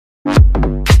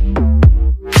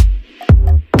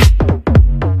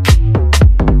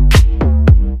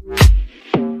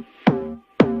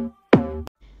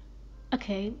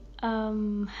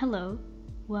Hello,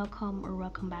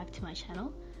 welcome back to my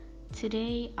channel.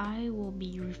 Today I will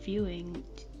be reviewing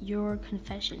your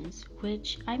confessions,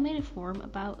 which I made a form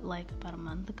about a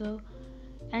month ago,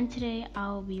 and today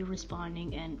I'll be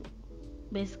responding and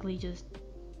basically just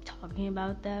talking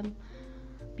about them.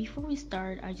 Before we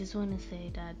start, I just want to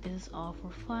say that this is all for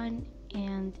fun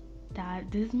and that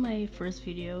this is my first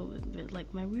video with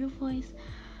my real voice.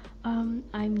 I'm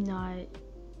not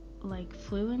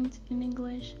fluent in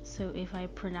English, so if I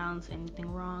pronounce anything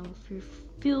wrong,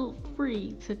 feel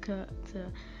free to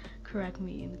correct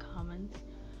me in the comments.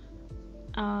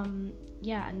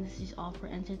 Yeah, and this is all for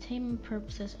entertainment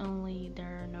purposes only.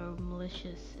 There are no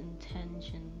malicious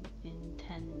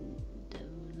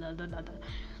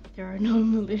there are no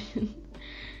malicious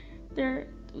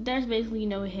there's basically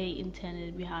no hate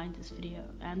intended behind this video,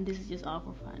 and this is just all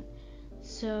for fun.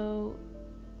 So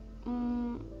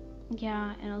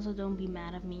yeah, and also don't be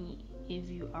mad at me if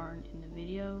you aren't in the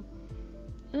video.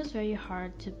 It was very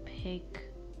hard to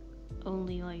pick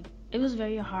it was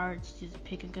very hard to just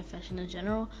pick a confession in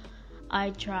general.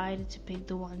 I tried to pick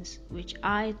the ones which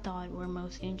I thought were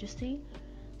most interesting.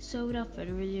 So without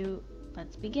further ado,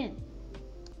 let's begin.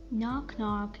 Knock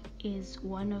Knock is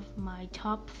one of my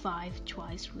top 5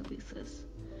 Twice releases.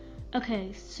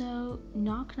 Okay, so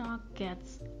Knock Knock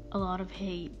gets a lot of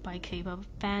hate by K-pop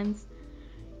fans,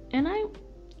 and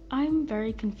I'm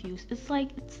very confused.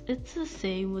 It's the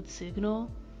same with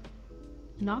Signal.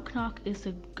 Knock Knock is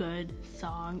a good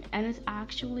song, and it's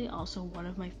actually also one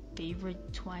of my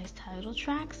favorite Twice title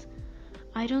tracks.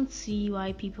 I don't see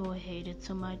why people hate it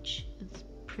so much. It's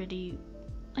pretty.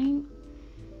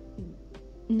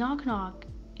 Knock Knock.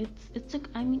 It's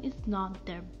not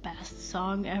their best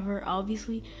song ever,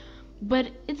 obviously, but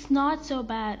it's not so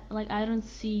bad. I don't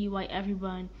see why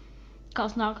everyone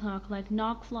calls Knock Knock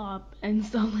Knock Flop and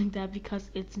stuff like that,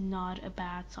 because it's not a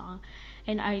bad song,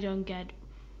 and I don't get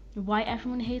why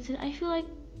everyone hates it. I feel like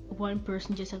one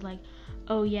person just said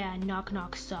oh yeah, Knock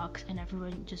Knock sucks, and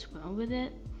everyone just went with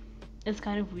it. It's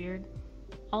kind of weird.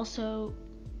 Also,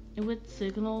 with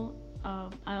Signal,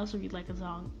 I also really like a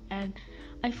song, and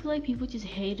I feel like people just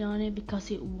hate on it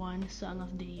because it won Song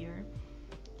of the Year.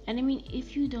 And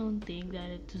if you don't think that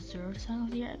it deserves Song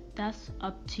of the Year, that's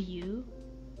up to you.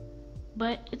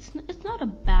 But it's not a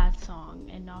bad song,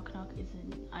 and Knock Knock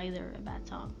isn't either a bad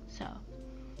song. So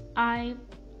I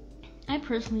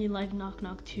personally like Knock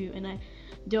Knock too, and I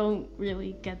don't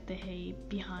really get the hate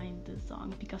behind this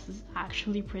song because it's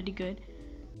actually pretty good.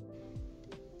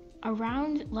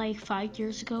 Around 5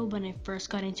 years ago, when I first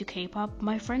got into K-pop,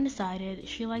 my friend decided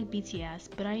she liked BTS,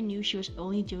 but I knew she was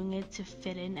only doing it to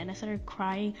fit in, and I started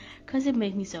crying because it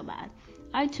made me so mad.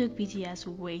 I took BTS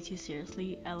way too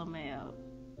seriously, LMAO.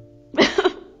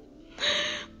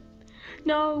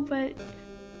 No, but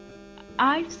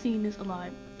I've seen this a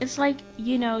lot. It's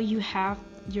you have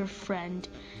your friend,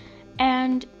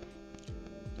 and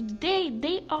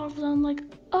they often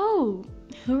oh,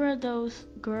 who are those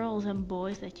girls and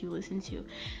boys that you listen to,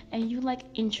 and you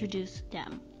introduce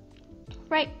them,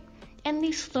 right? And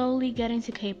they slowly get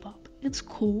into K-pop. It's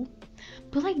cool,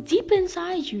 but deep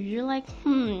inside you're you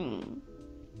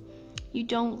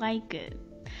don't like it.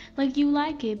 You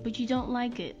like it, but you don't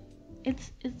like it.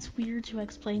 It's weird to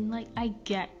explain. I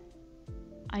get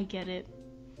it.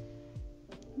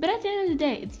 But at the end of the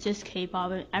day, it's just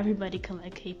K-pop, and everybody can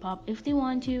like K-pop if they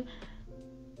want to.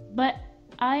 But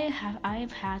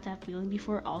I've had that feeling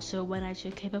before also when I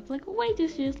took K-pop way too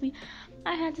seriously.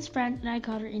 I had this friend and I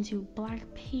got her into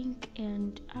Blackpink,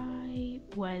 and I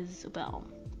was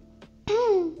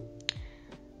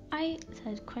I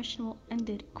said questionable and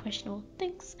did questionable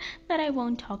things that I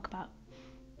won't talk about.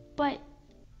 But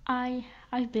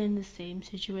I've been in the same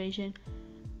situation.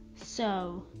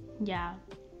 So yeah,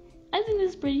 I think this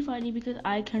is pretty funny because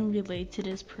I can relate to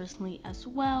this personally as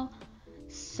well.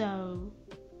 So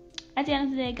at the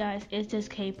end of the day, guys, it's just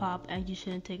K-pop, and you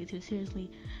shouldn't take it too seriously,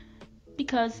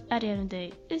 because at the end of the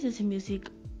day, it's just a music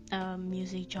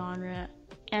genre,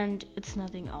 and it's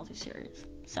nothing all too serious.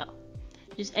 So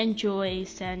just enjoy,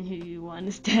 stand who you want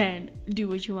to stand, do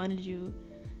what you want to do,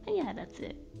 and yeah, that's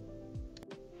it.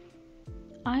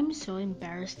 I'm so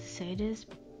embarrassed to say this,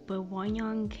 but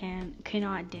Wonyoung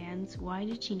cannot dance. Why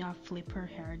did she not flip her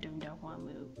hair during that one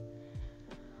move?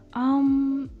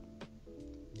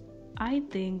 I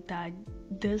think that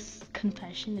this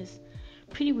confession is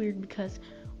pretty weird because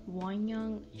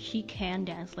Wonyoung, she can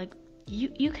dance.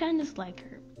 You can dislike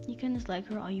her. You can dislike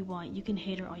her all you want. You can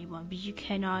hate her all you want, but you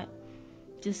cannot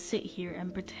just sit here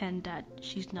and pretend that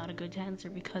she's not a good dancer,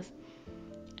 because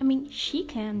she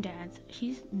can dance.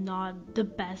 She's not the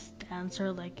best dancer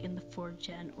in the 4th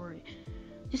gen or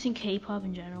just in K-pop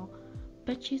in general.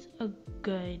 But she's a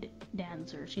good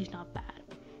dancer. She's not bad.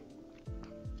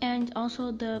 And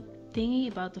also the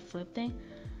thingy about the flip thing,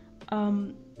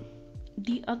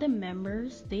 the other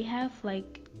members, they have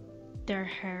like their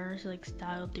hairs like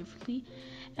styled differently,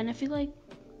 and I feel like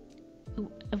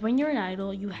when you're an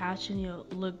idol, you have to,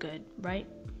 look good, right?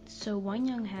 So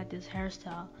Wonyoung had this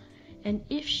hairstyle, and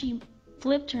if she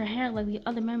flipped her hair like the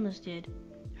other members did,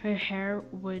 her hair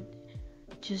would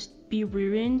just be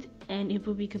ruined, and it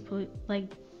would be complete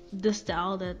like the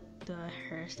style that the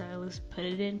hairstylist put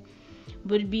it in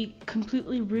would be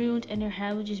completely ruined, and her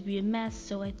hair would just be a mess.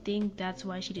 So I think that's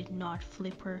why she did not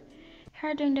flip her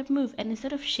hair during that move. And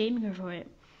instead of shaming her for it,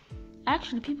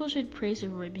 actually people should praise her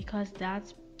for it, because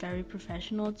that's very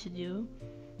professional to do.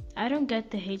 I don't get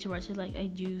the hate towards it. Like, I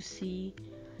do see,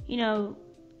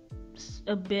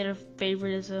 a bit of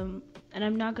favoritism, and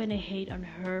I'm not gonna hate on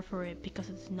her for it because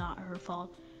it's not her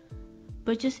fault.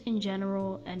 But just in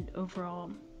general and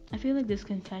overall, I feel like this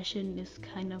confession is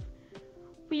kind of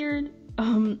weird,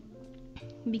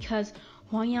 because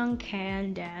Hwanyoung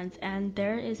can dance, and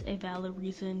there is a valid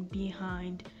reason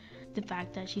behind the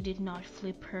fact that she did not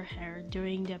flip her hair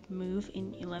during that move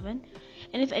in 11.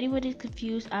 And if anyone is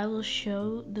confused, I will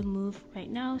show the move right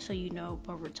now so you know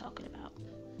what we're talking about.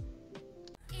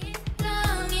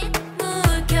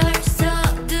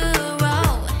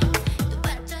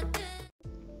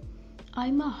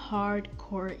 I'm a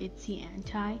hardcore itzy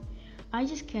anti. I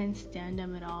just can't stand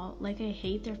them at all. Like, I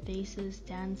hate their faces,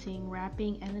 dancing,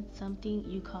 rapping, and it's something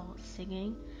you call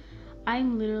singing.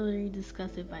 I'm literally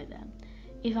disgusted by them.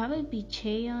 If I would be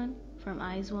Chaeyeon from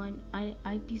IZ*ONE,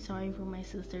 I'd be sorry for my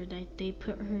sister that they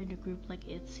put her in a group like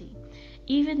itzy.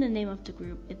 Even the name of the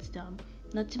group, it's dumb.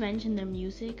 Not to mention their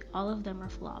music, all of them are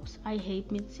flops. I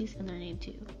hate Mitzi's and their name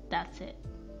too. That's it.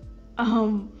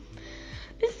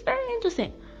 It's very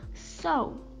interesting.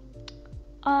 So,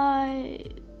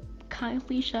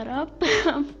 kindly shut up.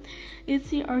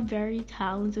 Itzy are very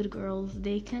talented girls.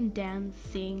 They can dance,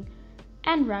 sing,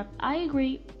 and rap. I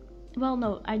agree. Well,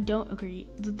 no, I don't agree.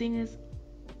 The thing is,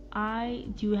 I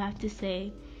do have to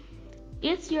say,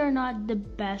 Itzy are not the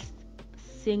best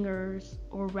singers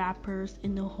or rappers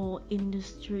in the whole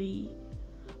industry,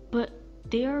 but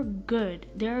they are good.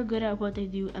 They are good at what they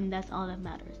do, and that's all that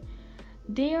matters.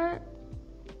 They're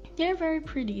very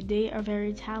pretty, they are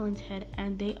very talented,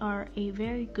 and they are a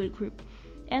very good group.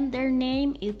 And their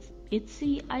name is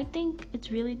Itzy. I think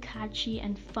it's really catchy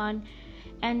and fun,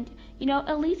 and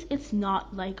at least it's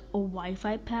not like a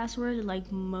Wi-Fi password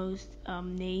like most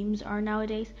names are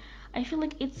nowadays. I feel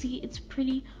like Itzy, it's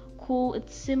pretty cool,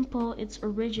 it's simple, it's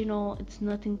original, it's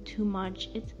nothing too much,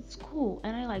 it's cool,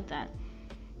 and I like that.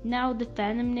 Now the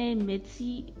fandom name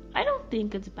Mitzi, I don't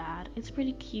think it's bad. It's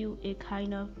pretty cute. It's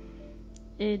kind of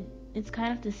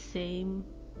the same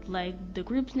like the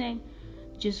group's name,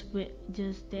 just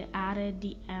they added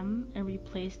the M and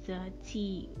replaced the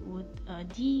T with a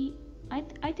D.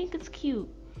 I think it's cute.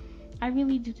 I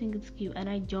really do think it's cute, and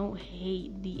I don't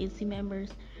hate the ITZY members.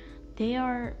 They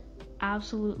are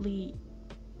absolutely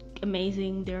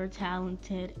amazing. They're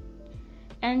talented,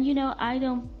 and I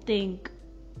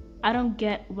don't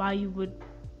get why you would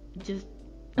just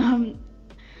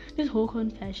this whole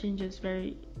confession just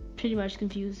pretty much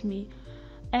confused me.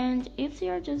 And ITZY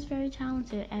are just very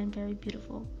talented and very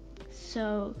beautiful.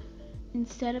 So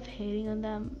instead of hating on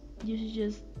them, you should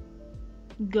just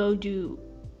go do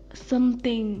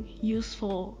something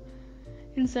useful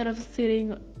instead of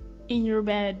sitting in your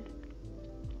bed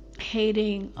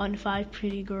hating on 5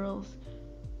 pretty girls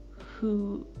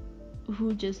who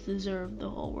just deserve the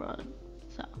whole world.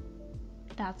 So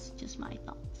that's just my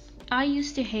thoughts. I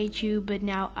used to hate you, but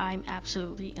now I'm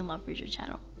absolutely in love with your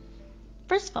channel.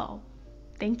 First of all,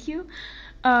 thank you.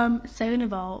 Second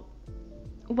of all,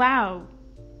 wow.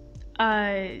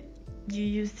 You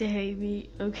used to hate me.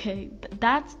 Okay,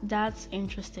 that's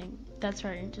interesting. That's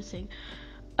very interesting.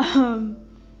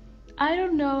 I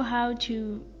don't know how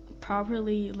to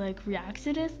properly react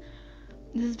to this.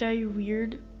 This is very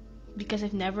weird because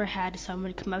I've never had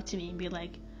someone come up to me and be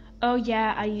like, "Oh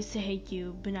yeah, I used to hate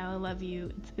you, but now I love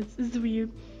you." It's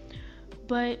weird,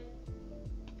 but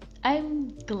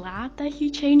I'm glad that you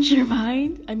changed your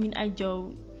mind. I mean, I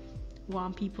don't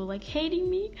want people hating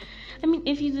me. I mean,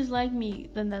 if you dislike me,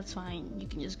 then that's fine. You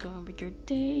can just go on with your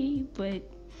day. But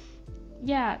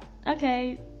yeah,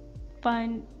 okay,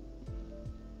 fun,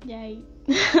 yay.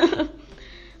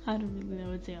 I don't really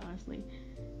know what to say, honestly.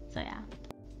 So yeah.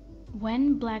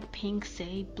 When Blackpink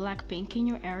say Blackpink in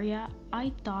your area,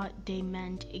 I thought they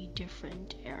meant a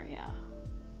different area.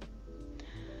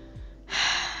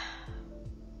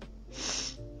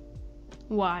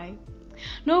 Why?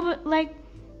 No, but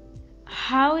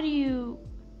how do you?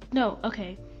 No,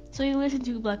 okay. So you listen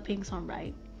to Blackpink song,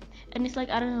 right? And it's like,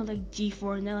 I don't know, like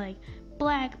G4, and they're like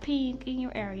Blackpink in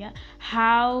your area.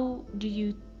 How do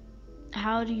you?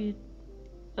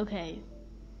 Okay,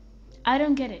 I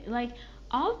don't get it. Like,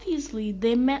 obviously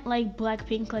they meant like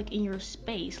Blackpink, like in your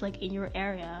space, like in your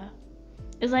area.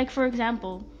 It's like, for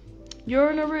example,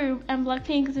 you're in a room and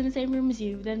Blackpink is in the same room as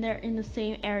you, then they're in the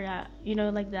same area,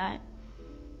 like that.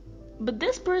 But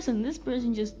this person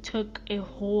just took a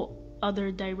whole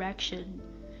other direction.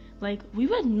 Like, we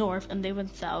went north and they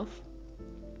went south.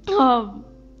 Um,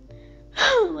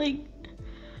 like,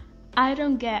 I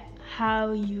don't get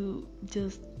how you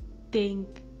just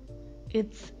think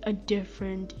it's a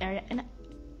different area. And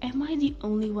am I the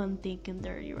only one thinking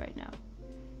dirty right now?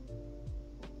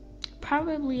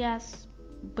 Probably yes,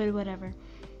 but whatever.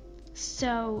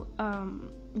 So,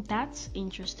 that's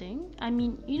interesting. I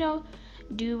mean,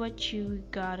 do what you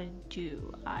gotta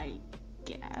do, I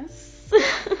guess.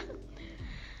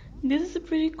 This is a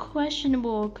pretty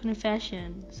questionable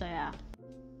confession, so yeah.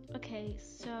 Okay,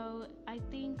 so I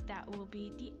think that will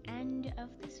be the end of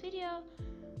this video.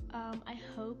 I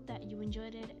hope that you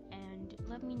enjoyed it, and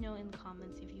let me know in the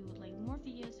comments if you would like more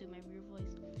videos with my real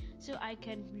voice so I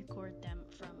can record them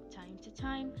from time to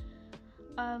time.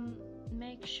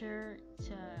 Make sure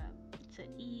to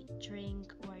eat,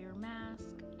 drink, wear your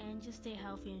mask, and just stay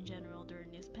healthy in general during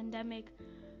this pandemic.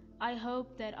 I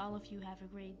hope that all of you have a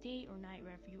great day or night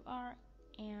wherever you are,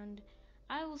 and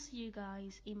I will see you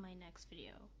guys in my next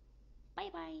video.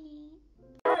 Bye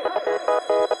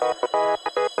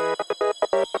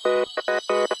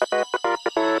bye.